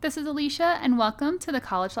This is Alicia, and welcome to the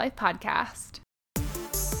College Life Podcast.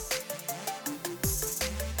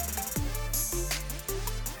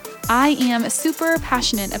 I am super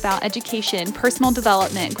passionate about education, personal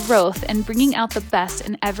development, growth, and bringing out the best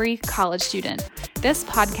in every college student. This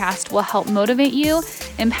podcast will help motivate you,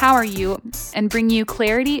 empower you, and bring you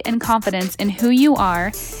clarity and confidence in who you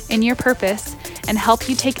are, in your purpose, and help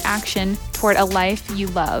you take action toward a life you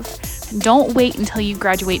love. Don't wait until you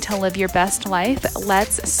graduate to live your best life.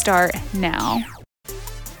 Let's start now.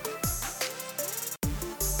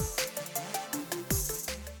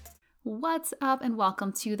 What's up, and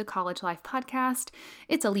welcome to the College Life Podcast.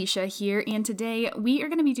 It's Alicia here, and today we are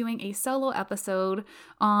going to be doing a solo episode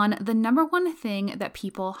on the number one thing that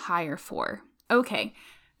people hire for. Okay,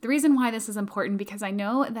 the reason why this is important because I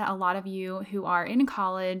know that a lot of you who are in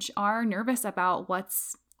college are nervous about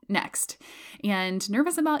what's next and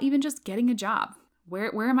nervous about even just getting a job.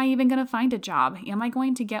 Where am I even going to find a job? Am I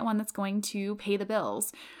going to get one that's going to pay the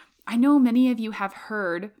bills? I know many of you have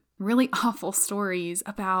heard really awful stories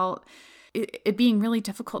about it being really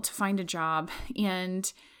difficult to find a job.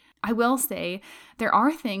 And I will say there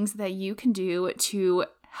are things that you can do to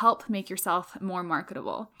help make yourself more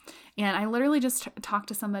marketable. And I literally just talked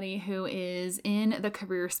to somebody who is in the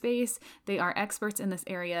career space. They are experts in this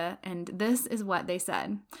area, and this is what they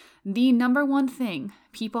said. The number one thing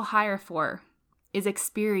people hire for is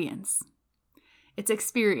experience. It's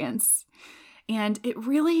experience. And it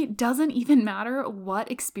really doesn't even matter what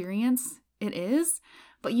experience it is,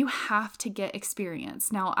 but you have to get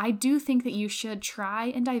experience. Now, I do think that you should try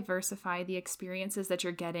and diversify the experiences that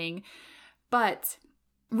you're getting, but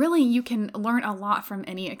really, you can learn a lot from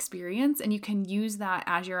any experience, and you can use that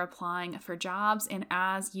as you're applying for jobs and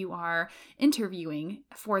as you are interviewing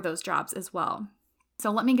for those jobs as well. So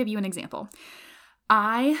let me give you an example.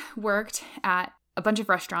 I worked at a bunch of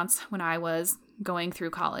restaurants when I was going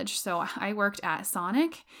through college. So I worked at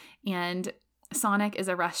Sonic, and Sonic is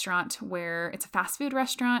a restaurant where it's a fast food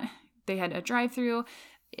restaurant. They had a drive-thru.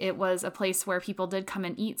 It was a place where people did come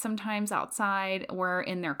and eat sometimes outside or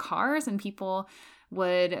in their cars, and people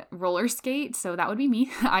would roller skate. So that would be me.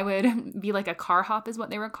 I would be like a car hop is what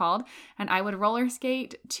they were called. And I would roller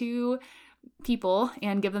skate to people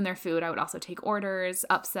and give them their food. I would also take orders,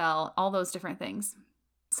 upsell, all those different things.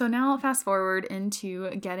 So now fast forward into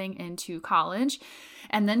getting into college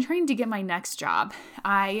and then trying to get my next job.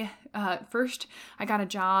 First I got a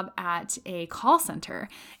job at a call center.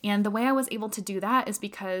 And the way I was able to do that is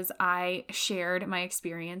because I shared my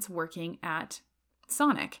experience working at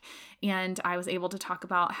Sonic. And I was able to talk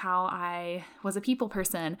about how I was a people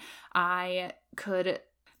person. I could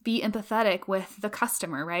be empathetic with the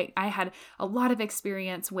customer, right? I had a lot of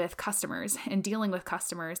experience with customers and dealing with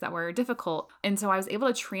customers that were difficult. And so I was able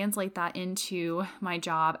to translate that into my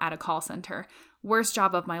job at a call center. Worst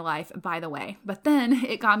job of my life, by the way. But then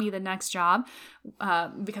it got me the next job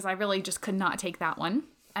because I really just could not take that one.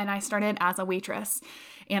 And I started as a waitress,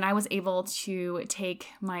 and I was able to take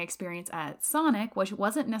my experience at Sonic, which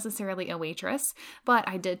wasn't necessarily a waitress, but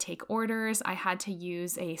I did take orders. I had to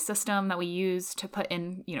use a system that we use to put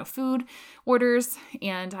in, food orders.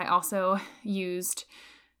 And I also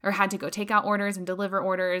had to go take out orders and deliver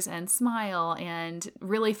orders and smile and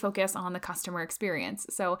really focus on the customer experience.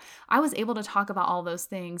 So I was able to talk about all those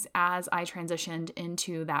things as I transitioned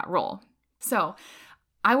into that role. So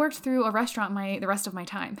I worked through a restaurant the rest of my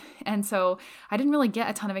time. And so I didn't really get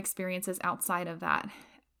a ton of experiences outside of that.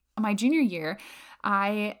 My junior year,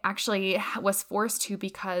 I actually was forced to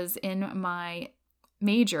because in my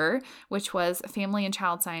major, which was family and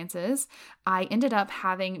child sciences, I ended up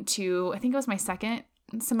having to, I think it was my second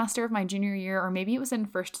semester of my junior year, or maybe it was in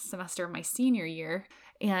first semester of my senior year.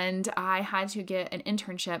 And I had to get an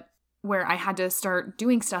internship where I had to start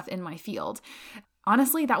doing stuff in my field.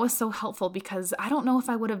 Honestly, that was so helpful because I don't know if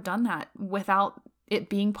I would have done that without it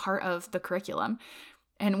being part of the curriculum.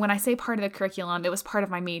 And when I say part of the curriculum, it was part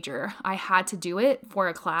of my major. I had to do it for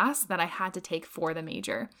a class that I had to take for the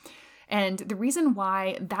major. And the reason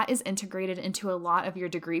why that is integrated into a lot of your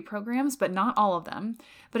degree programs, but not all of them,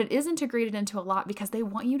 but it is integrated into a lot because they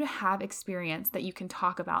want you to have experience that you can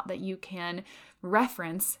talk about, that you can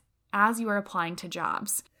reference as you are applying to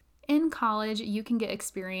jobs. In college, you can get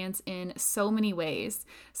experience in so many ways.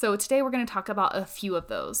 So today we're going to talk about a few of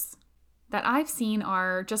those that I've seen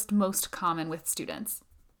are just most common with students.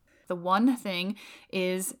 The one thing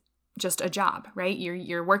is just a job, right?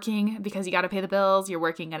 You're working because you got to pay the bills. You're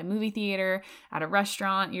working at a movie theater, at a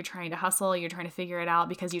restaurant. You're trying to hustle. You're trying to figure it out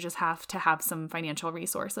because you just have to have some financial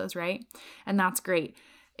resources, right? And that's great.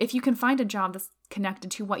 If you can find a job that's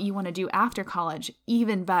connected to what you want to do after college,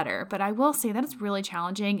 even better. But I will say that it's really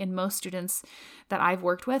challenging, and most students that I've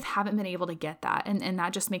worked with haven't been able to get that. And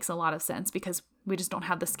that just makes a lot of sense because we just don't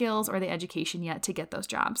have the skills or the education yet to get those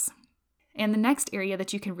jobs. And the next area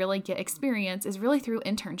that you can really get experience is really through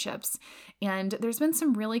internships. And there's been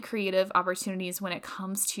some really creative opportunities when it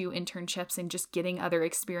comes to internships and just getting other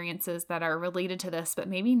experiences that are related to this, but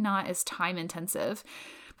maybe not as time intensive.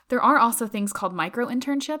 There are also things called micro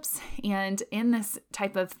internships, and in this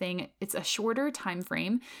type of thing, it's a shorter time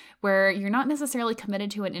frame where you're not necessarily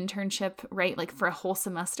committed to an internship, right, like for a whole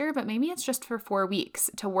semester, but maybe it's just for 4 weeks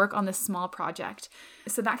to work on this small project.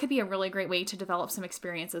 So that could be a really great way to develop some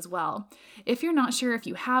experience as well. If you're not sure if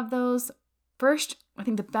you have those, first, I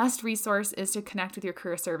think the best resource is to connect with your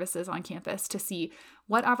career services on campus to see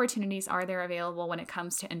what opportunities are there available when it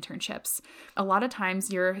comes to internships. A lot of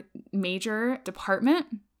times your major department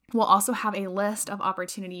will also have a list of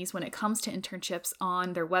opportunities when it comes to internships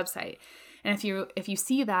on their website. And if you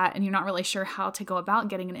see that and you're not really sure how to go about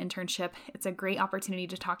getting an internship, it's a great opportunity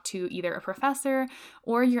to talk to either a professor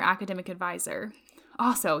or your academic advisor.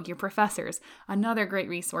 Also, your professors, another great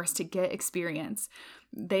resource to get experience.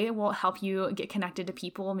 They will help you get connected to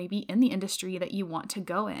people maybe in the industry that you want to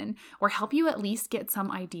go in, or help you at least get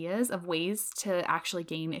some ideas of ways to actually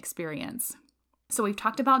gain experience. So we've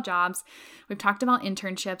talked about jobs, we've talked about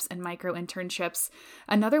internships and micro internships.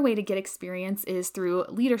 Another way to get experience is through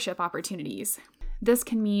leadership opportunities. This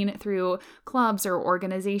can mean through clubs or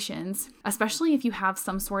organizations, especially if you have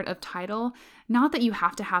some sort of title. Not that you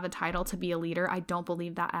have to have a title to be a leader, I don't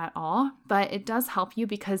believe that at all, but it does help you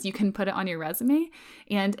because you can put it on your resume.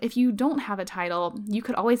 And if you don't have a title, you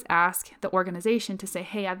could always ask the organization to say,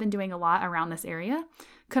 hey, I've been doing a lot around this area.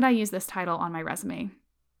 Could I use this title on my resume?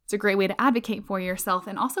 It's a great way to advocate for yourself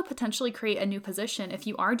and also potentially create a new position. If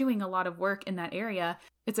you are doing a lot of work in that area,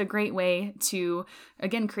 it's a great way to,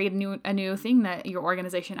 again, create a new thing that your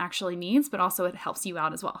organization actually needs, but also it helps you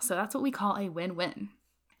out as well. So that's what we call a win-win.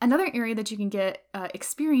 Another area that you can get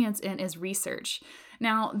experience in is research.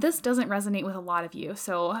 Now, this doesn't resonate with a lot of you,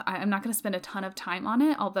 so I'm not going to spend a ton of time on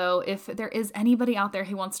it, although if there is anybody out there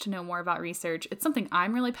who wants to know more about research, it's something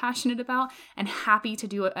I'm really passionate about and happy to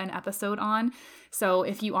do an episode on. So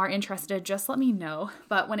if you are interested, just let me know.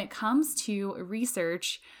 But when it comes to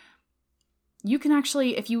research, you can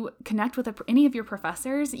actually, if you connect with any of your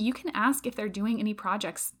professors, you can ask if they're doing any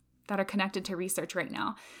projects that are connected to research right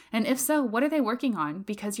now. And if so, what are they working on?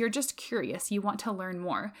 Because you're just curious, you want to learn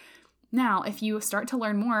more. Now, if you start to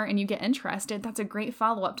learn more and you get interested, that's a great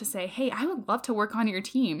follow-up to say, hey, I would love to work on your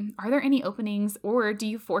team. Are there any openings, or do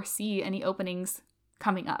you foresee any openings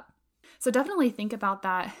coming up? So definitely think about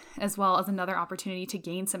that as well as another opportunity to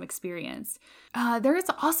gain some experience. There is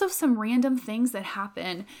also some random things that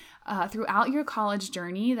happen throughout your college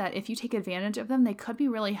journey that if you take advantage of them, they could be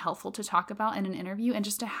really helpful to talk about in an interview and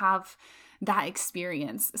just to have that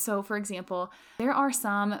experience. So for example, there are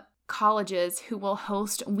some colleges who will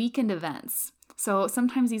host weekend events. So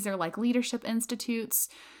sometimes these are like leadership institutes.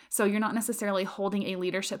 So you're not necessarily holding a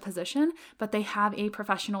leadership position, but they have a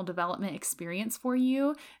professional development experience for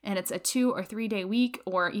you. And it's a 2 or 3 day week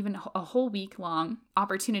or even a whole week long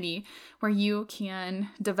opportunity where you can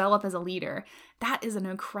develop as a leader. That is an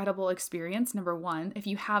incredible experience. Number one, if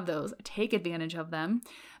you have those, take advantage of them.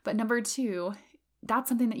 But number two, that's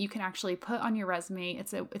something that you can actually put on your resume.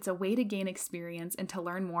 It's a way to gain experience and to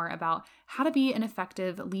learn more about how to be an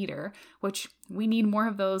effective leader, which we need more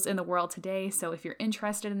of those in the world today. So if you're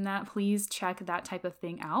interested in that, please check that type of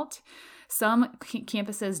thing out. Some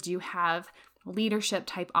campuses do have leadership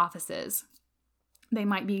type offices. They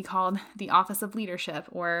might be called the Office of Leadership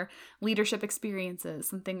or Leadership Experiences,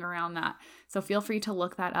 something around that. So feel free to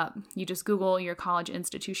look that up. You just Google your college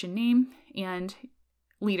institution name and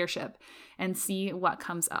leadership and see what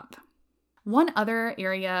comes up. One other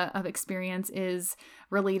area of experience is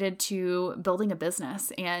related to building a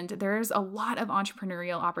business, and there's a lot of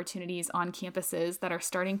entrepreneurial opportunities on campuses that are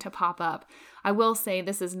starting to pop up. I will say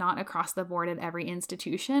this is not across the board at every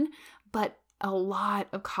institution, but a lot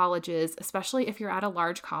of colleges, especially if you're at a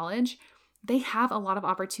large college, they have a lot of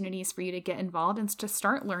opportunities for you to get involved and to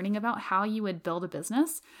start learning about how you would build a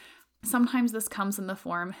business. Sometimes this comes in the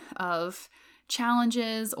form of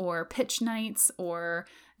challenges or pitch nights or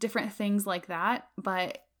different things like that,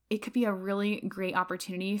 but it could be a really great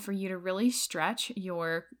opportunity for you to really stretch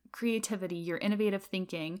your creativity, your innovative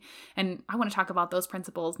thinking. And I want to talk about those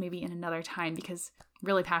principles maybe in another time because I'm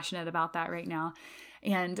really passionate about that right now.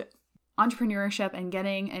 And entrepreneurship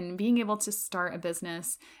and being able to start a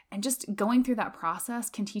business and just going through that process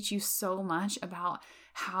can teach you so much about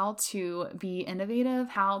how to be innovative,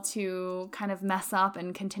 how to kind of mess up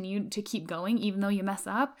and continue to keep going even though you mess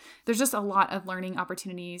up. There's just a lot of learning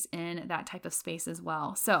opportunities in that type of space as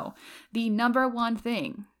well. So the number one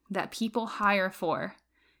thing that people hire for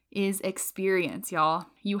is experience, y'all.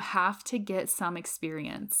 You have to get some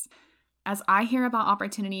experience. As I hear about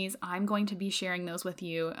opportunities, I'm going to be sharing those with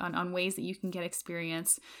you on ways that you can get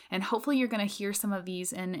experience. And hopefully you're going to hear some of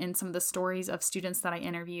these in some of the stories of students that I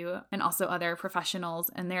interview and also other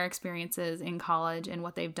professionals and their experiences in college and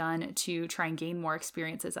what they've done to try and gain more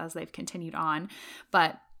experiences as they've continued on.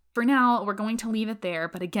 But for now, we're going to leave it there.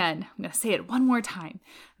 But again, I'm going to say it one more time.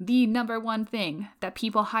 The number one thing that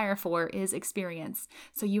people hire for is experience.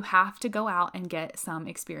 So you have to go out and get some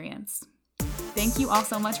experience. Thank you all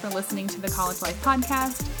so much for listening to the College Life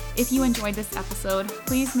Podcast. If you enjoyed this episode,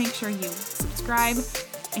 please make sure you subscribe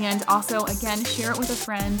and also, again, share it with a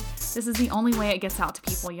friend. This is the only way it gets out to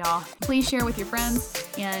people, y'all. Please share with your friends,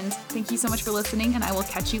 and thank you so much for listening, and I will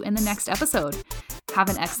catch you in the next episode. Have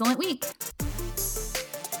an excellent week.